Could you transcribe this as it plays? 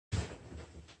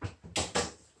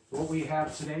What we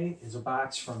have today is a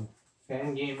box from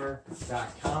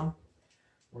fangamer.com.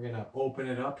 We're going to open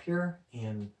it up here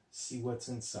and see what's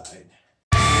inside.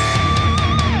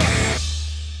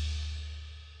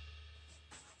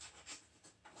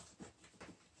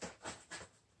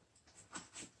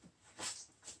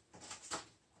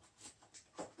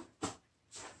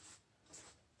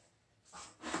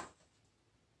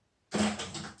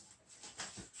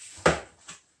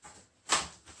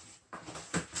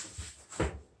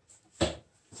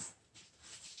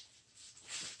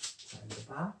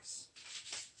 Box.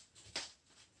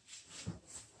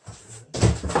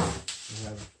 We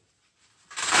have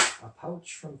a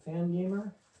pouch from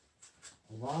Fangamer,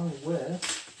 along with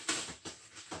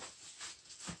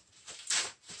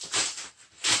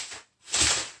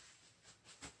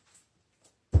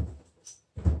the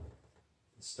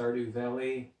Stardew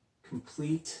Valley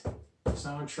complete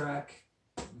soundtrack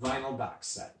vinyl box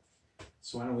set.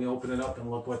 So why don't we open it up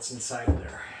and look what's inside of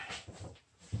there.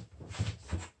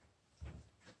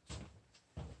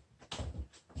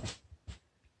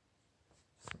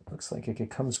 Looks like it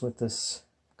comes with this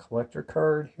collector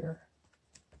card here.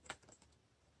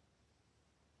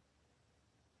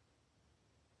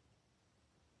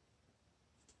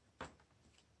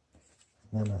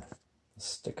 And then a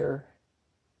sticker.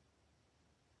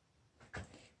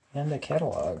 And a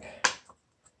catalog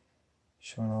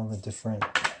showing all the different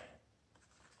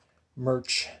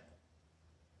merch.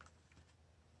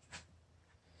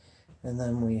 And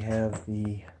then we have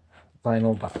the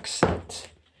vinyl box set.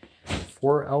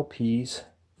 4 LPs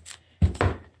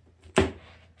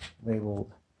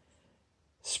labeled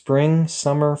Spring,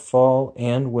 Summer, Fall,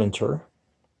 and Winter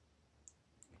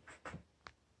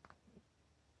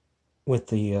with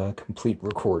the complete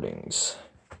recordings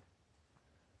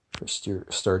for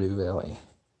Stardew Valley.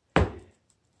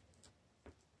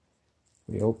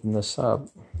 We open this up.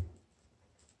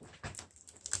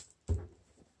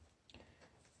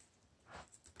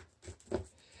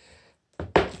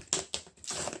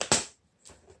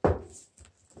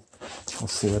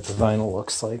 Let's see what the vinyl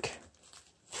looks like.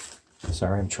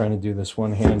 Sorry, I'm trying to do this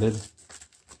one-handed.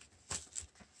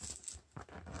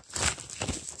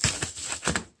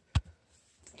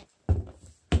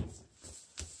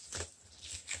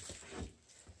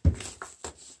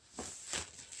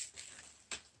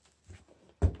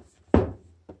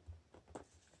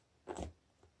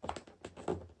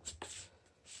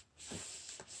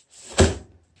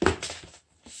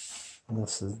 And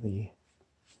this is the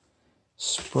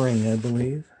spring, I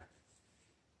believe.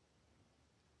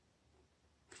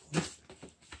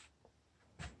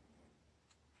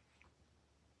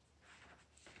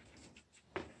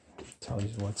 Tells you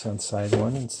what's on side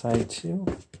 1 and side 2.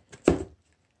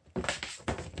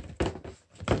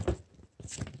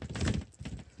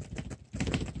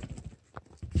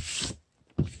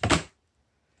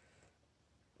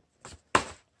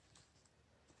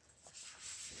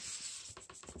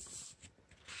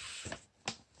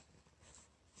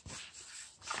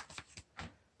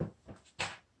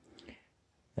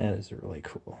 That is really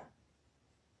cool.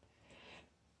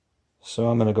 So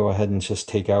I'm going to go ahead and just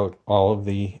take out all of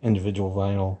the individual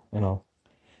vinyl, and I'll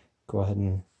go ahead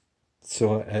and,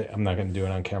 so I'm not going to do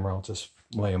it on camera, I'll just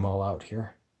lay them all out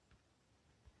here.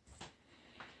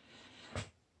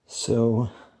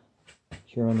 So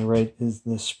here on the right is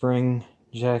the spring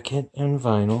jacket and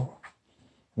vinyl,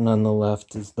 and on the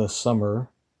left is the summer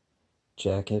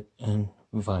jacket and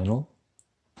vinyl.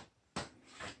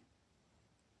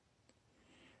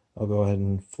 I'll go ahead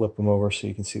and flip them over so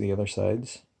you can see the other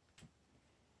sides.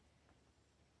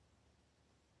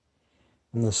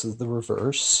 And this is the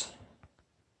reverse.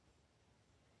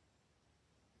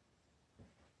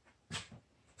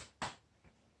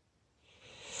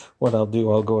 What I'll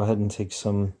do, I'll go ahead and take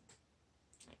some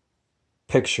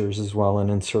pictures as well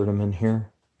and insert them in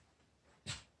here,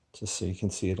 just so you can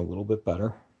see it a little bit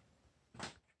better.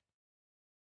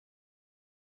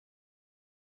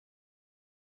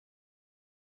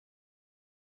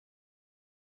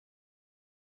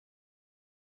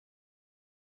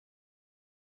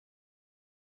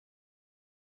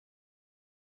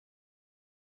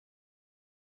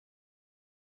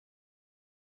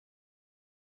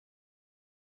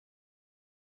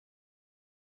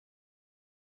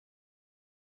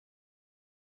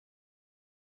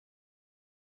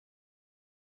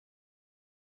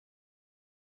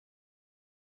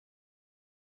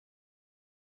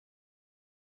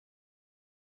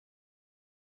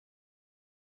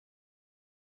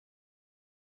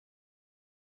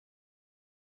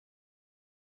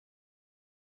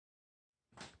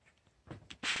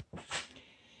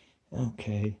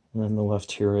 Okay, and then the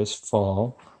left here is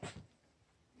fall.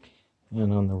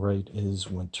 And on the right is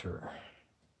winter.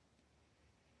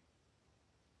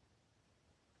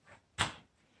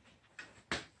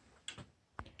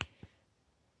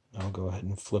 I'll go ahead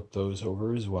and flip those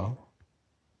over as well.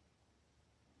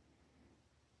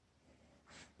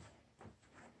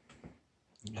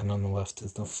 And on the left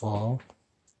is the fall.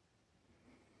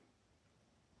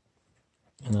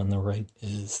 And on the right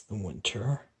is the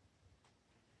winter.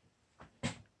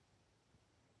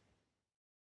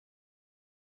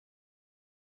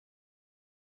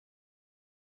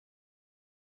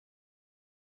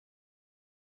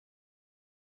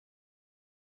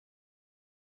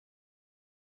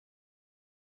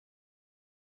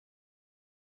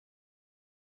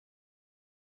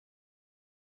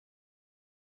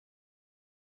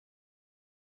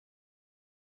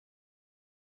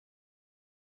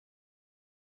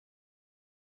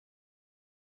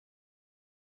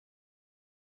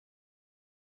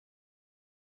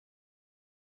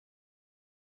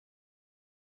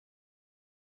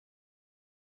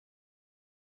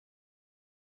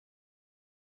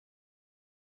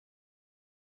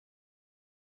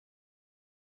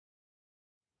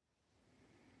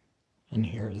 And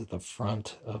here is the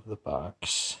front of the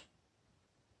box.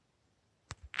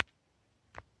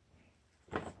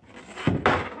 And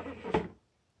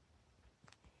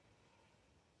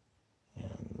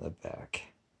the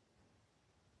back.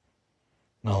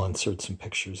 And I'll insert some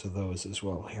pictures of those as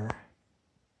well here.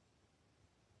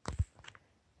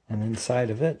 And inside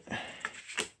of it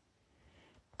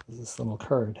is this little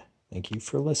card. Thank you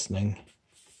for listening.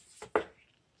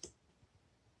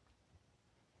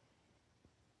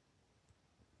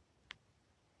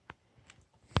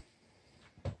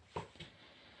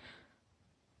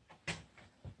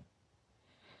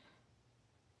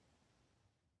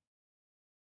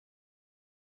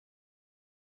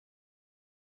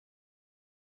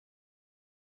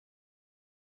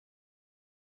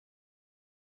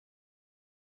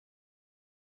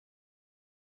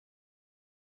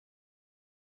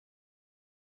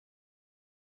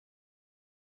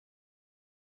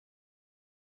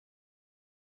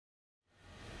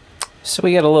 So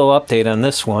we got a little update on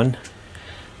this one.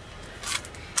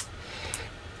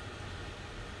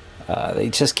 They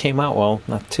just came out, well,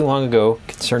 not too long ago.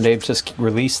 Concerned Ape just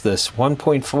released this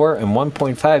 1.4 and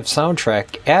 1.5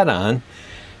 soundtrack add-on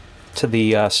to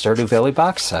the Stardew Valley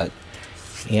box set.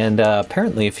 And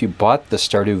apparently if you bought the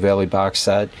Stardew Valley box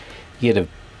set, you get a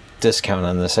discount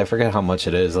on this. I forget how much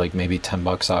it is, like maybe 10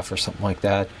 bucks off or something like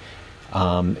that.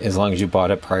 As long as you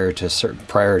bought it prior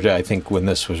to I think when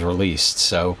this was released.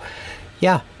 So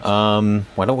yeah,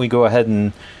 why don't we go ahead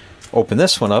and open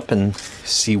this one up and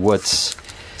see what's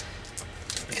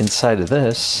inside of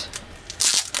this.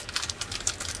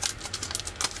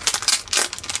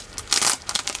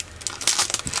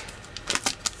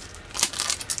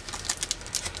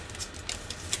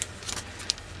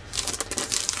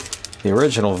 The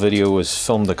original video was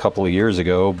filmed a couple of years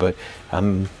ago, but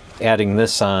I'm adding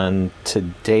this on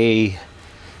today.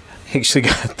 I actually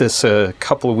got this a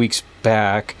couple of weeks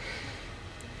back.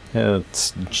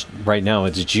 Right now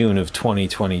it's June of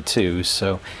 2022.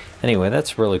 So anyway,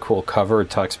 that's a really cool cover. It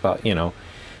talks about, you know,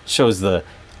 shows the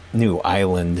new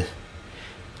island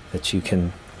that you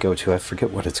can go to. I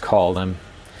forget what it's called. I'm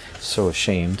so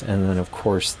ashamed. And then of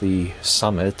course the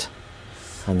summit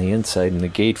on the inside and the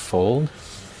gatefold.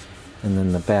 And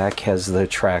then the back has the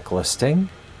track listing.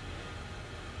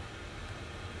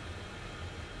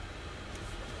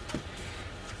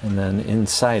 And then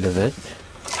inside of it,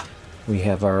 we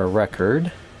have our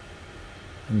record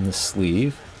in the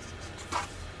sleeve.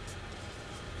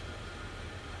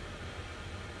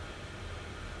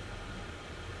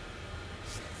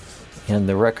 And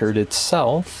the record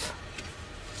itself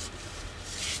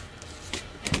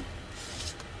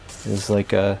is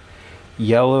like a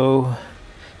yellow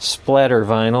splatter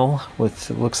vinyl with,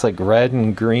 it looks like red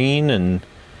and green, and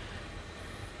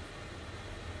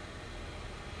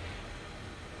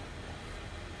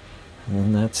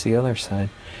then that's the other side.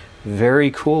 Very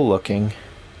cool looking.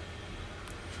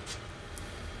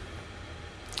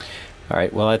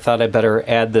 Alright, well I thought I'd better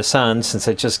add this on since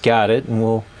I just got it, and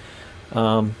we'll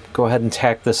go ahead and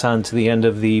tack this on to the end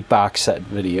of the box set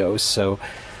video. So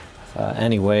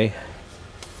anyway,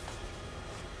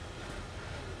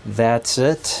 that's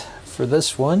it for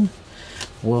this one.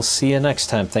 We'll see you next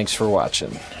time. Thanks for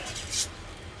watching.